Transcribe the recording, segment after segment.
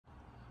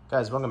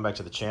Guys, welcome back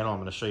to the channel. I'm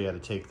going to show you how to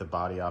take the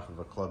body off of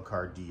a Club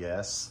Car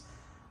DS.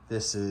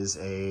 This is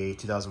a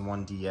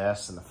 2001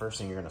 DS, and the first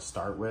thing you're going to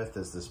start with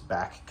is this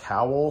back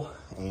cowl,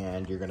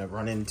 and you're going to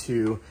run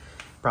into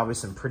probably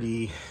some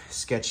pretty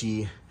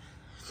sketchy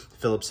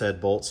Phillips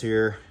head bolts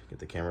here. Get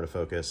the camera to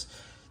focus.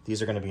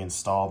 These are going to be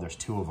installed. There's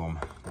two of them.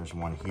 There's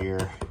one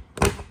here.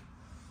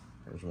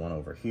 There's one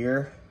over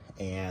here,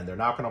 and they're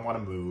not going to want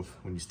to move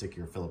when you stick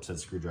your Phillips head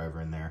screwdriver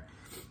in there.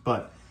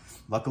 But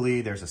luckily,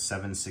 there's a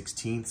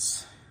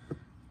 7/16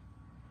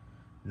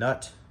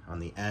 nut on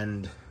the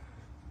end.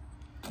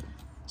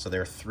 So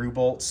they're through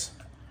bolts.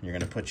 You're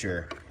gonna put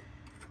your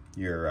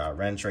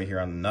wrench right here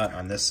on the nut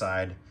on this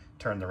side,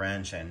 turn the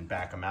wrench and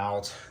back them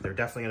out. They're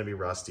definitely gonna be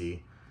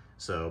rusty,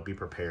 so be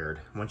prepared.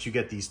 Once you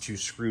get these two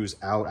screws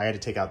out, I had to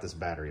take out this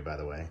battery, by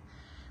the way.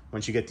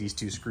 Once you get these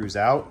two screws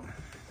out,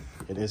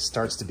 it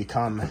starts to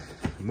become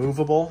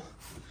movable.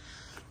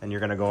 And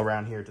you're gonna go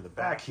around here to the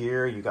back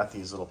here. You got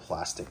these little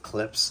plastic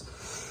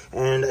clips.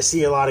 And I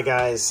see a lot of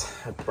guys,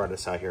 I brought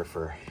this out here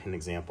for an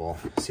example.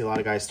 I see a lot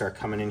of guys start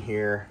coming in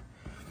here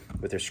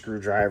with their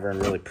screwdriver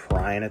and really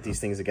prying at these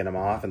things to get them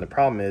off. And the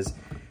problem is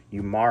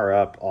you mar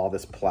up all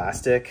this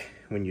plastic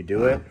when you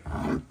do it.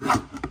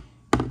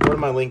 Go to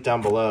my link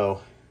down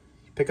below.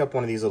 Pick up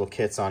one of these little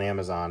kits on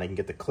Amazon. I can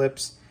get the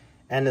clips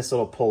and this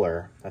little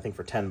puller, I think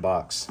for 10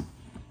 bucks.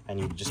 And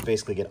you just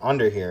basically get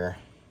under here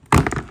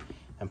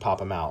and pop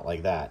them out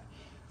like that.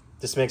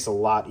 This makes a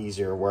lot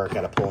easier work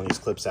out of pulling these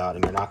clips out,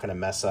 and you're not gonna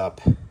mess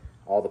up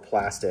all the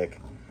plastic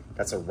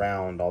that's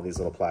around all these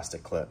little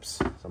plastic clips.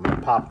 So I'm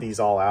gonna pop these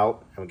all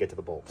out and we'll get to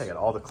the bolts. I got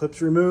all the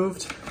clips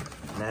removed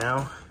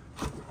now.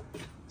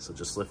 So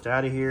just lift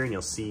out of here and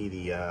you'll see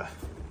the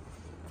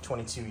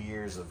 22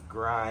 years of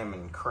grime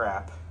and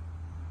crap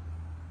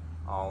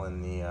all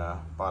in the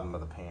bottom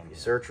of the pan. You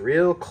search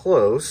real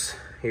close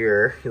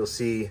here, you'll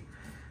see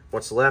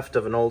what's left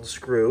of an old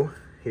screw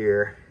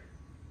here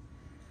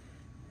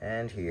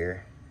and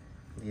here.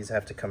 These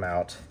have to come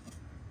out.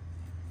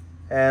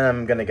 And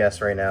I'm gonna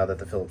guess right now that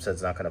the Phillips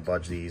head's not gonna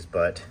budge these,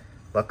 but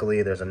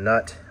luckily there's a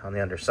nut on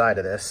the underside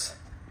of this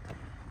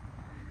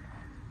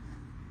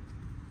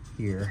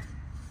here.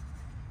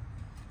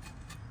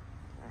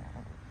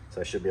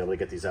 So I should be able to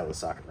get these out with a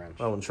socket wrench.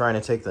 Well, I'm trying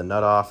to take the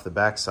nut off the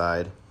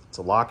backside. It's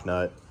a lock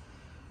nut,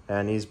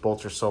 and these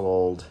bolts are so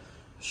old,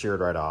 sheared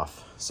right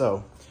off.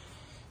 So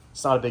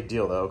it's not a big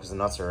deal though, because the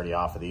nuts are already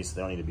off of these, so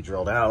they don't need to be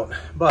drilled out.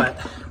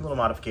 But a little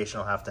modification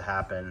will have to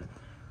happen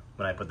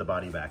when I put the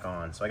body back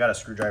on. So I got a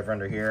screwdriver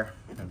under here.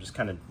 I'm just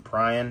kind of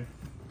prying.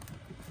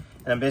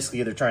 And I'm basically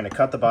either trying to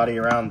cut the body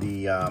around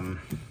the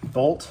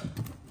bolt,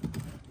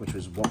 which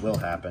is what will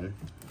happen,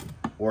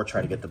 or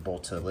try to get the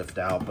bolt to lift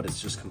out, but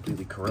it's just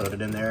completely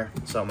corroded in there.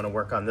 So I'm gonna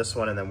work on this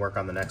one and then work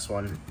on the next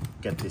one,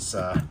 get this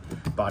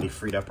body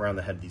freed up around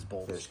the head of these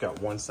bolts. Just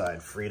got one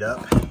side freed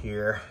up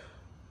here.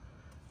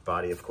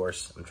 Body, of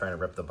course, I'm trying to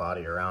rip the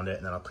body around it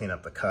and then I'll clean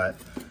up the cut.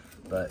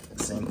 But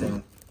same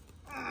thing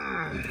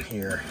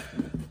here.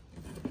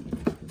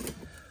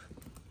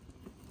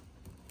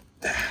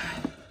 There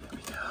we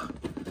go.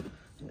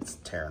 It's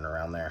tearing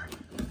around there.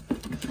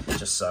 It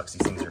just sucks.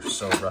 These things are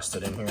so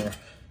rusted in here.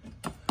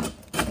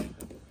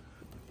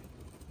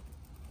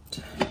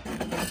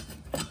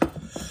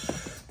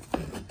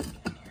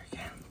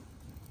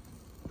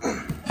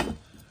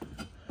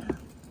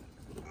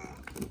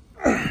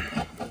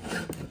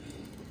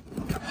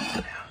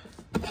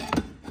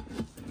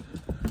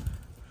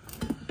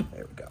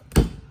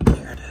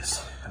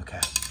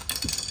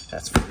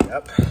 That's freed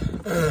up.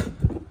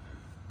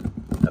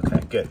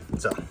 Okay, good.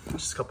 So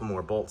just a couple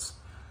more bolts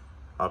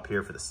up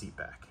here for the seat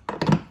back.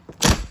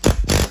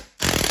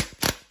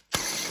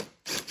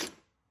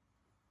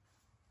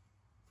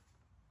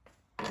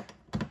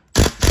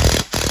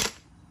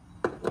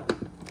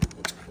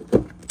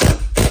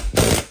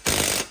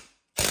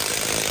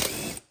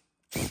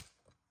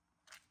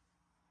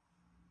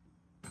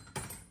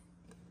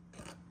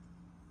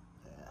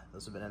 Yeah,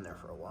 those have been in there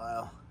for a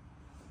while.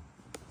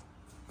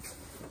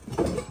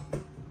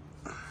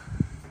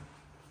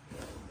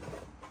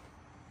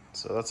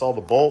 So that's all the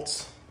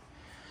bolts.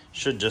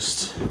 Should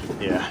just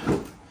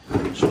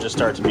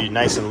start to be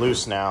nice and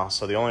loose now.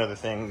 So the only other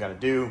thing I'm gonna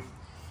do,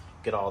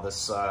 get all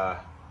this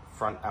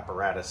front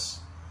apparatus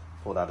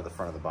pulled out of the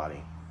front of the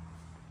body.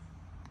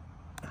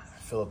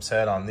 Phillips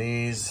head on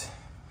these.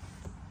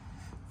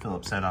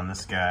 Phillips head on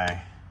this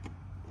guy.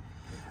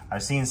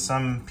 I've seen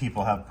some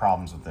people have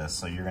problems with this,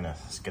 so you're gonna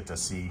get to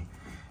see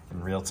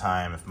in real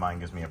time if mine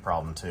gives me a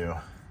problem too.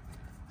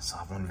 I saw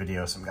one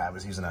video, some guy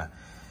was using a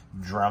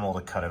Dremel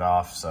to cut it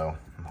off, so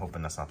I'm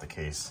hoping that's not the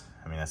case.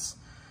 I mean, it's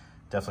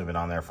definitely been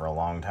on there for a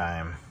long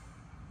time.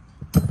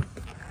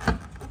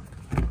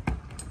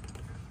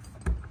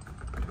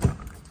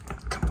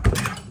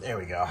 There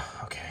we go.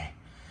 Okay,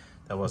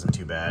 that wasn't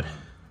too bad.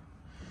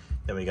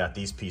 Then we got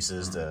these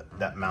pieces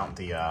that mount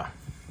the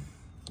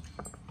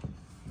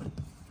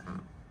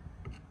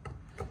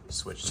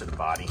switch to the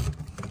body.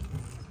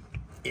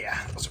 Yeah,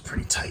 those are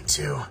pretty tight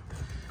too,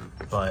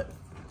 but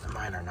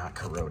mine are not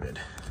corroded.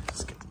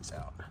 Let's get these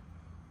out.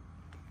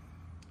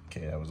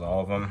 Okay, that was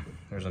all of them.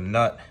 There's a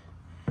nut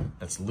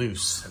that's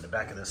loose in the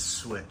back of this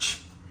switch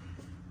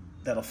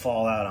that'll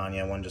fall out on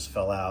you. One just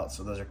fell out,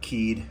 so those are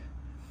keyed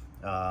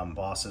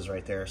bosses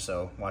right there,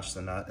 so watch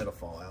the nut, it'll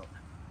fall out.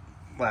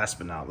 Last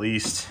but not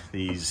least,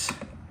 these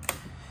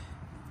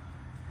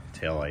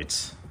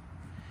taillights,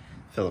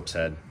 Phillips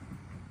head.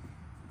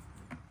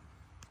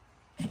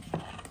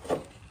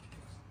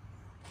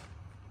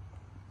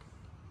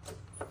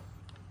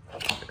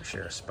 Better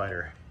share a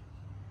spider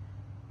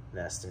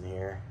nest in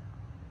here.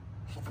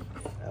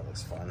 That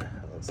looks fun.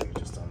 That looks like it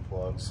just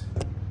unplugs.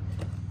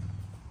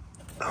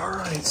 All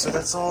right, so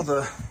that's all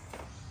the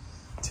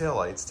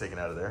taillights taken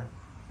out of there.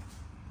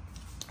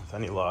 With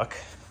any luck,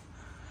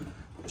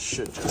 it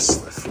should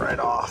just lift right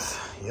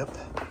off. Yep.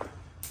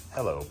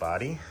 Hello,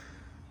 body.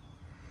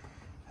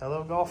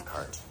 Hello, golf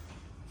cart.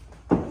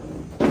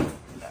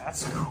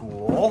 That's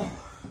cool.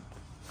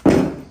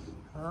 All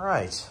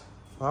right.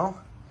 Well,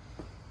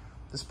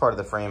 this part of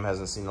the frame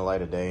hasn't seen the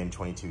light of day in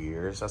 22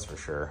 years, that's for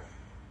sure.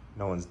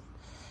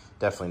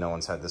 Definitely no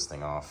one's had this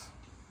thing off.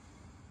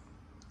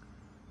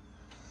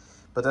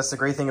 But that's the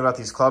great thing about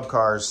these club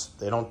cars.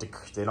 They don't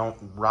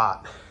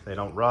rot, they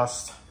don't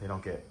rust, they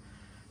don't get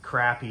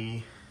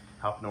crappy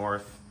up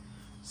north,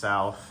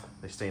 south.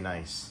 They stay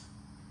nice.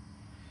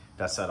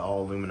 That's that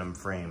all aluminum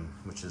frame,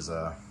 which is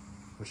a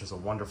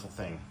wonderful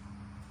thing.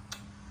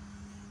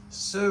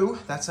 So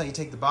that's how you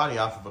take the body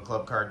off of a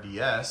Club Car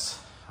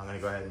DS. I'm gonna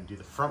go ahead and do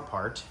the front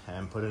part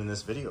and put it in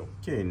this video.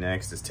 Okay,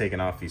 next is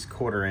taking off these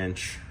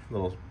 1/4-inch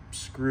little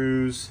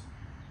screws.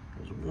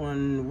 There's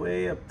one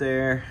way up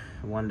there,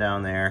 one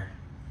down there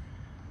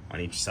on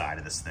each side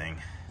of this thing.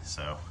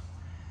 So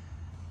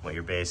what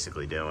you're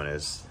basically doing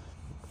is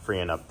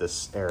freeing up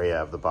this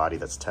area of the body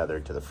that's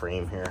tethered to the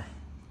frame here.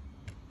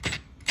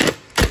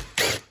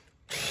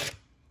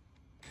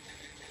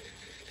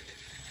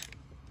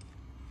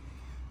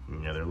 You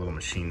know, they're little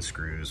machine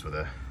screws with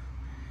a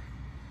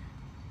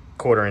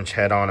 1/4-inch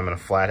head on them and a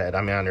flat head.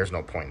 I mean, there's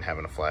no point in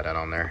having a flat head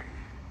on there.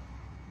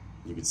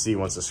 You can see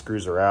once the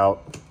screws are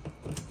out,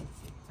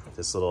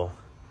 this little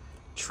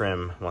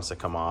trim wants to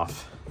come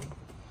off,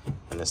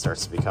 and this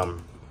starts to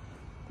become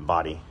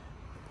body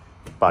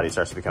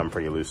starts to become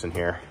pretty loose in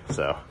here.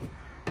 So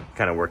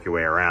kind of work your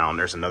way around.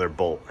 There's another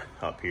bolt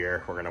up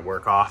here we're gonna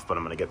work off, but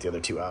I'm gonna get the other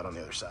two out on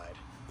the other side.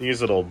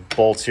 These little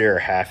bolts here are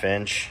 1/2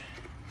 inch.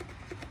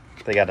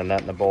 They got a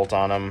nut and a bolt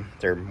on them.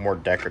 They're more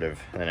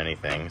decorative than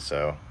anything.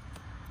 So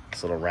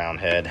this little round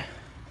head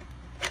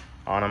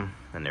on them,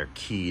 and they're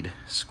keyed,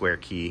 square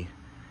key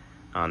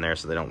on there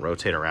so they don't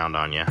rotate around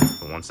on you.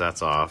 But once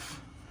that's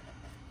off,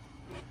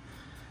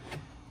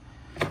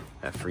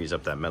 that frees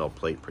up that metal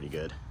plate pretty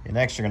good. Okay,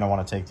 next you're gonna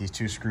wanna take these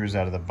 2 screws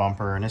out of the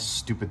bumper, and this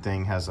stupid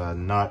thing has a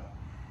nut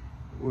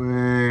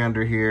way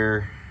under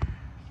here.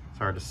 It's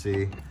hard to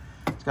see.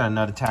 It's got a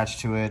nut attached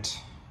to it.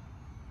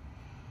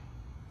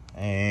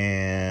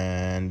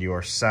 And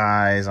your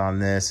size on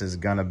this is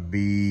gonna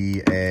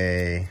be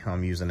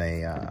I'm using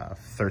a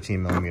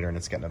 13 millimeter, and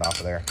it's getting it off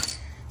of there.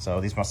 So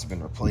these must have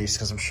been replaced,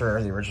 because I'm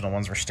sure the original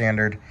ones were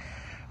standard.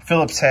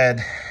 Phillips head.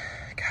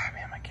 God,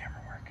 man, my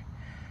camera work.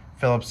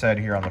 Phillips head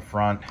here on the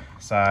front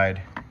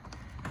side.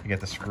 You get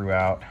the screw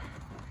out,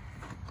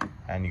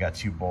 and you got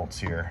 2 bolts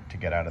here to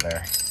get out of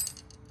there.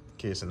 In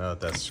case I know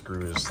that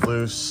screw is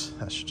loose,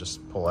 that should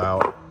just pull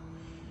out.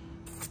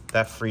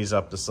 That frees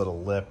up this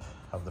little lip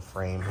of the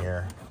frame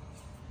here.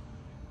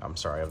 I'm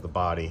sorry, of the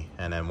body.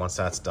 And then once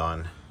that's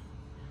done,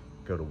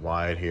 go to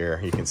wide here.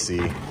 You can see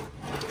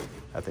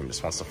that thing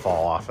just wants to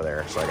fall off of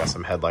there. So I got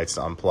some headlights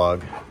to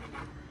unplug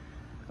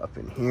up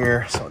in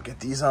here. So I'll get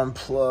these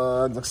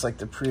unplugged. Looks like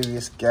the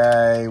previous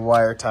guy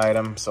wire tied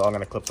them, so I'm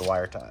gonna clip the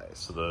wire ties.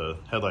 So the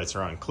headlights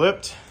are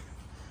unclipped.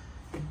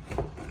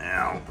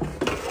 Now,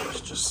 let's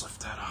just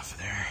lift that off of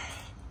there.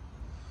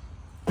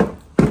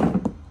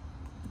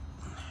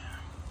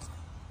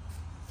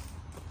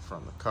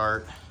 From the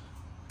cart.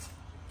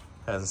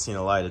 Hasn't seen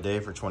a light of day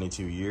for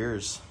 22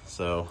 years,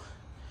 so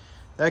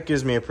that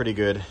gives me a pretty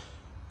good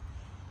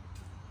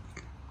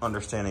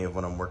understanding of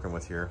what I'm working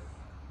with here.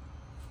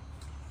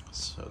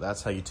 So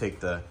that's how you take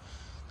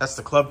that's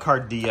the Club Car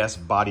DS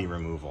body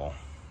removal.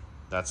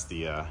 That's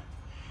the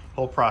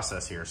whole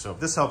process here. So if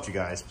this helped you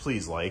guys,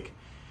 please like,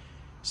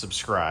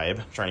 subscribe.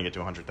 I'm trying to get to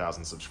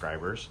 100,000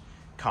 subscribers.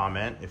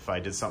 Comment if I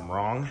did something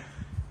wrong,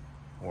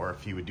 or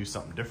if you would do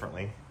something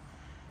differently.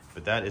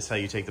 But that is how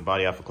you take the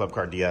body off a Club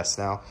Car DS.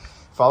 Now,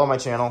 follow my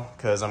channel,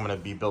 because I'm gonna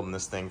be building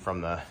this thing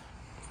from the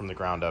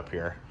ground up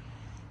here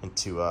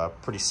into a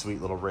pretty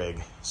sweet little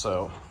rig.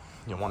 So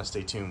you'll wanna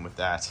stay tuned with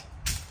that.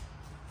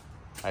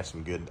 I have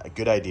some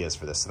good ideas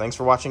for this. So thanks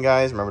for watching,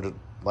 guys. Remember to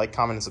like,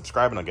 comment, and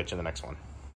subscribe, and I'll get you in the next one.